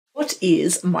What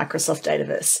is Microsoft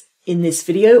Dataverse? In this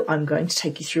video, I'm going to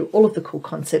take you through all of the cool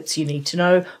concepts you need to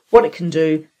know, what it can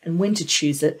do, and when to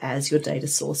choose it as your data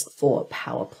source for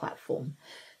Power Platform.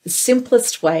 The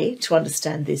simplest way to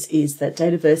understand this is that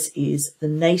Dataverse is the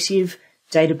native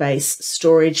database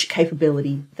storage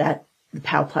capability that the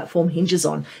Power Platform hinges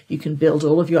on. You can build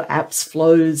all of your apps,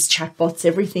 flows, chatbots,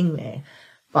 everything there.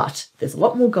 But there's a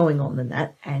lot more going on than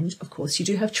that, and of course you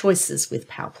do have choices with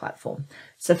Power Platform.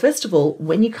 So first of all,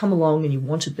 when you come along and you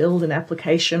want to build an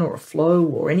application or a flow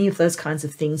or any of those kinds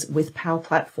of things with Power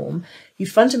Platform, you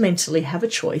fundamentally have a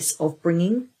choice of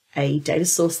bringing a data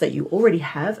source that you already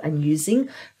have and using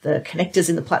the connectors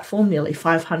in the platform, nearly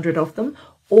 500 of them,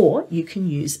 or you can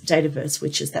use Dataverse,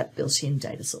 which is that built-in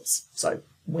data source. So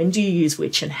when do you use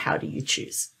which and how do you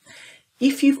choose?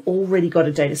 If you've already got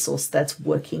a data source that's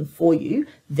working for you,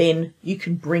 then you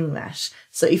can bring that.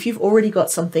 So if you've already got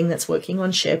something that's working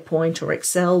on SharePoint or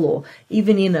Excel or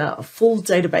even in a full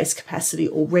database capacity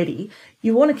already,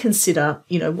 you want to consider,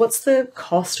 what's the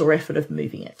cost or effort of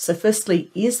moving it? So firstly,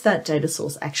 is that data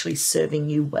source actually serving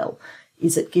you well?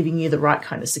 Is it giving you the right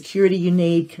kind of security you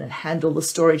need? Can it handle the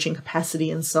storage and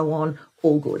capacity and so on?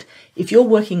 All good. If you're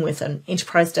working with an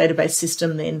enterprise database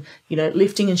system, then,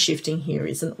 lifting and shifting here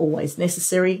isn't always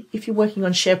necessary. If you're working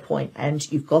on SharePoint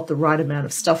and you've got the right amount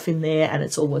of stuff in there and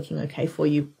it's all working okay for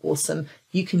you, awesome.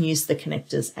 You can use the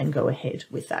connectors and go ahead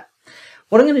with that.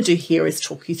 What I'm going to do here is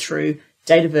talk you through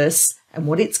Dataverse and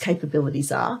what its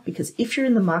capabilities are, because if you're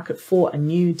in the market for a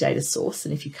new data source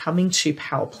and if you're coming to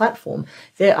Power Platform,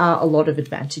 there are a lot of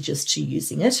advantages to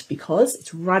using it because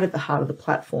it's right at the heart of the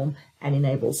platform and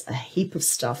enables a heap of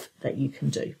stuff that you can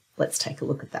do. Let's take a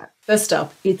look at that. First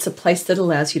up, it's a place that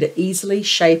allows you to easily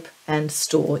shape and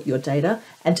store your data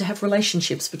and to have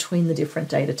relationships between the different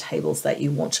data tables that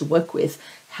you want to work with,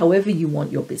 however you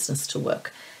want your business to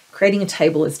work. Creating a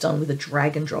table is done with a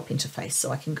drag and drop interface. So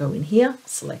I can go in here,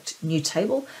 select new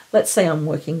table. Let's say I'm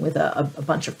working with a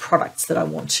bunch of products that I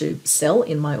want to sell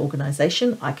in my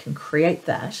organization. I can create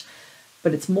that.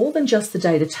 But it's more than just the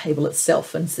data table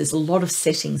itself, and there's a lot of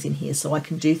settings in here. So I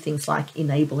can do things like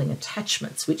enabling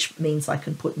attachments, which means I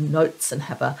can put notes and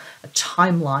have a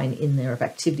timeline in there of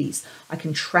activities. I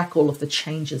can track all of the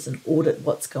changes and audit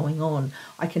what's going on.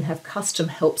 I can have custom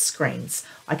help screens.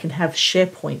 I can have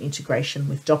SharePoint integration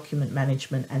with document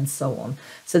management and so on.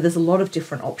 So there's a lot of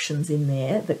different options in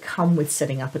there that come with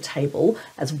setting up a table,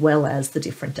 as well as the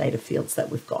different data fields that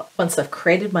we've got. Once I've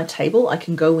created my table, I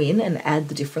can go in and add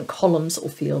the different columns or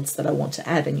fields that I want to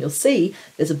add. And you'll see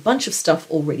there's a bunch of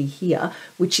stuff already here,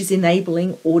 which is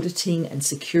enabling auditing and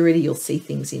security. You'll see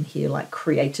things in here like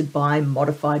created by,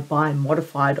 modified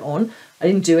on. I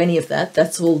didn't do any of that.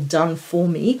 That's all done for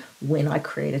me when I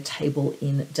create a table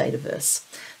in Dataverse.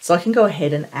 So I can go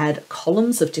ahead and add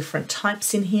columns of different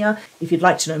types in here. If you'd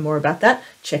like to know more about that,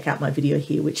 check out my video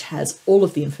here, which has all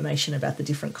of the information about the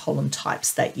different column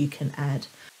types that you can add.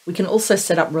 We can also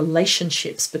set up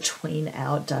relationships between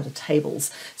our data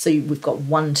tables. So we've got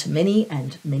one-to-many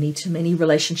and many-to-many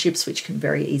relationships, which can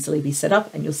very easily be set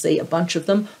up. And you'll see a bunch of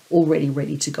them already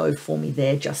ready to go for me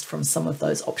there, just from some of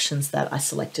those options that I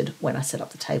selected when I set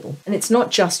up the table. And it's not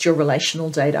just your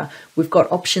relational data. We've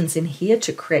got options in here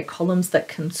to create columns that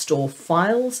can store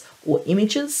files or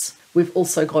images. We've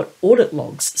also got audit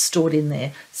logs stored in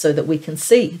there so that we can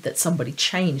see that somebody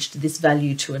changed this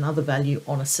value to another value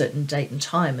on a certain date and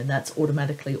time, and that's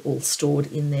automatically all stored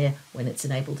in there when it's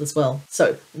enabled as well.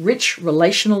 So rich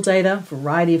relational data,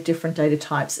 variety of different data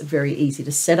types, very easy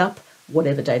to set up,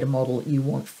 whatever data model you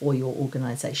want for your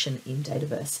organization in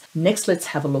Dataverse. Next, let's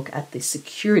have a look at the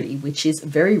security, which is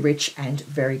very rich and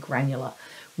very granular.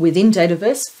 Within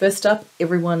Dataverse, first up,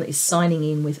 everyone is signing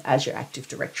in with Azure Active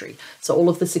Directory. So all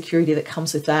of the security that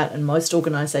comes with that, and most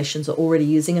organizations are already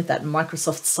using it, that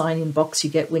Microsoft sign-in box you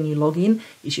get when you log in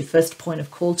is your first point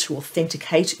of call to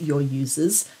authenticate your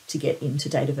users to get into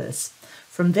Dataverse.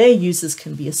 From there, users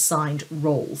can be assigned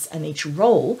roles, and each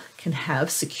role can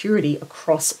have security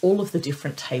across all of the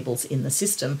different tables in the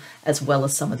system, as well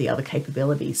as some of the other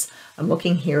capabilities. I'm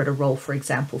looking here at a role, for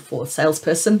example, for a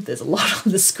salesperson. There's a lot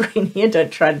on the screen here.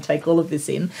 Don't try to take all of this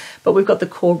in, but we've got the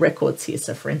core records here.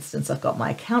 So for instance, I've got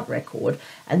my account record,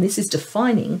 and this is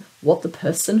defining what the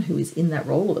person who is in that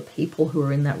role or the people who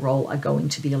are in that role are going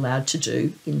to be allowed to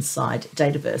do inside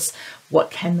Dataverse.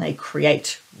 What can they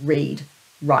create, read,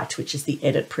 write, which is the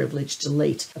edit, privilege,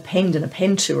 delete. Append and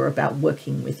append to are about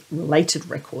working with related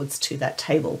records to that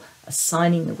table,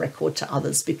 assigning the record to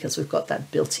others because we've got that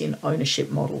built-in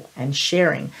ownership model, and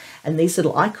sharing. And these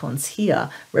little icons here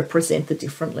represent the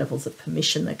different levels of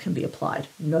permission that can be applied.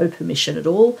 No permission at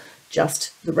all,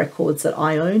 just the records that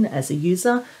I own as a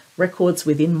user. records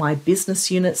within my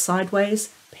business unit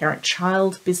sideways,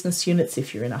 parent-child business units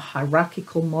if you're in a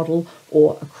hierarchical model,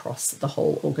 or across the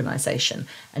whole organization.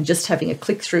 And just having a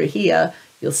click through here,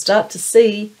 you'll start to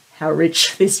see how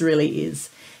rich this really is.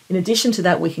 In addition to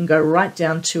that, we can go right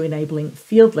down to enabling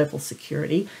field level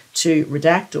security to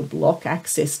redact or block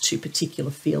access to particular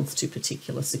fields to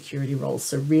particular security roles.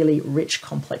 So really rich,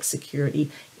 complex security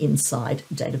inside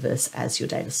Dataverse as your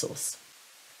data source.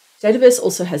 Dataverse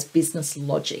also has business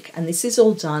logic, and this is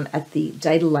all done at the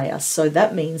data layer. So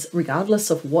that means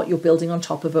regardless of what you're building on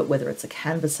top of it, whether it's a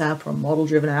Canvas app or a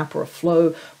model-driven app or a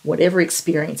flow, whatever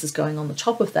experience is going on the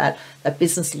top of that, that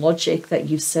business logic that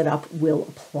you've set up will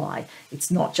apply.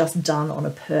 It's not just done on a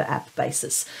per app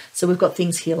basis. So we've got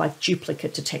things here like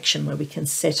duplicate detection, where we can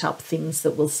set up things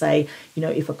that will say,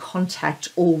 if a contact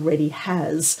already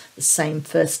has the same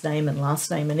first name and last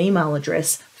name and email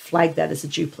address, flag that as a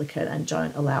duplicate and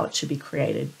don't allow it to be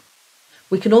created.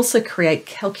 We can also create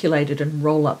calculated and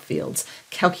roll-up fields.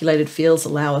 Calculated fields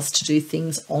allow us to do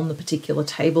things on the particular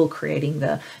table, creating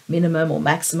the minimum or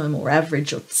maximum or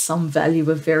average or some value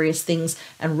of various things,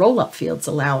 and roll-up fields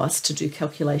allow us to do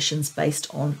calculations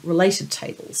based on related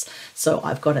tables. So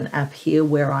I've got an app here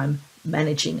where I'm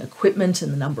managing equipment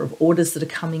and the number of orders that are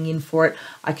coming in for it.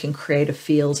 I can create a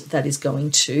field that is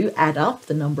going to add up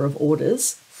the number of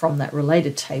orders from that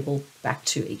related table back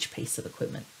to each piece of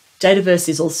equipment. Dataverse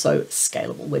is also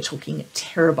scalable. We're talking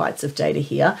terabytes of data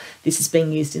here. This is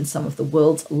being used in some of the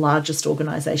world's largest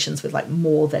organizations with like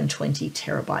more than 20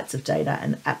 terabytes of data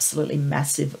and absolutely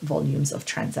massive volumes of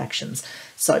transactions.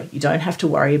 So you don't have to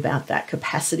worry about that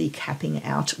capacity capping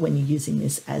out when you're using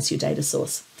this as your data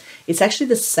source. It's actually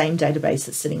the same database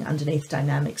that's sitting underneath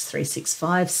Dynamics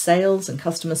 365 sales and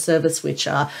customer service, which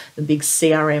are the big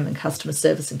CRM and customer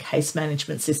service and case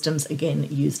management systems, again,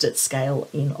 used at scale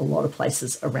in a lot of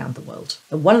places around the world.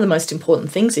 And one of the most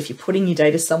important things if you're putting your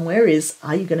data somewhere is,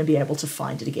 are you going to be able to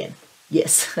find it again?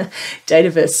 Yes,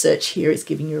 Dataverse Search here is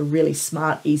giving you a really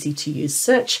smart, easy to use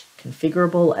search,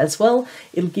 configurable as well.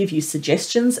 It'll give you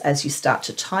suggestions as you start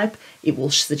to type. It will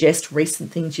suggest recent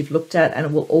things you've looked at, and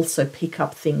it will also pick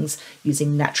up things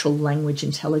using natural language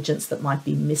intelligence that might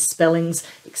be misspellings,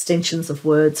 extensions of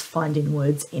words, finding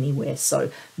words anywhere.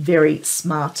 So very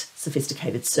smart,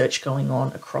 sophisticated search going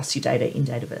on across your data in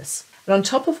Dataverse. And on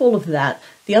top of all of that,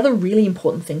 the other really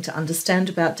important thing to understand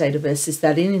about Dataverse is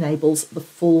that it enables the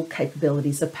full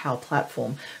capabilities of Power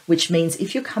Platform, which means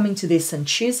if you're coming to this and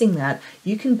choosing that,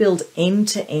 you can build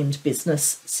end-to-end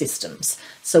business systems.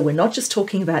 So we're not just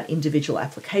talking about individual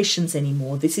applications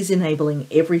anymore. This is enabling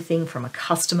everything from a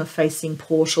customer-facing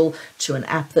portal to an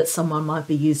app that someone might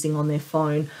be using on their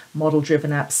phone,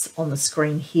 model-driven apps on the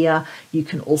screen here. You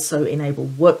can also enable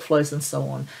workflows and so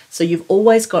on. So you've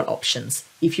always got options.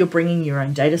 If you're bringing your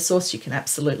own data source, you can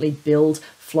absolutely build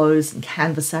flows and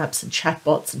Canvas apps and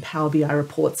chatbots and Power BI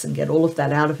reports and get all of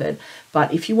that out of it.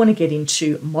 But if you want to get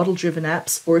into model-driven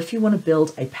apps, or if you want to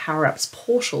build a Power Apps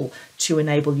portal to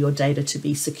enable your data to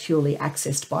be securely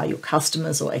accessed by your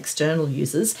customers or external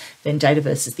users, then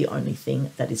Dataverse is the only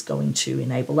thing that is going to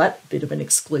enable that. Bit of an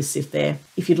exclusive there.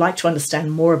 If you'd like to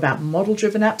understand more about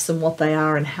model-driven apps and what they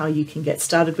are and how you can get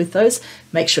started with those,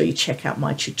 make sure you check out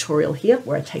my tutorial here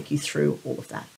where I take you through all of that.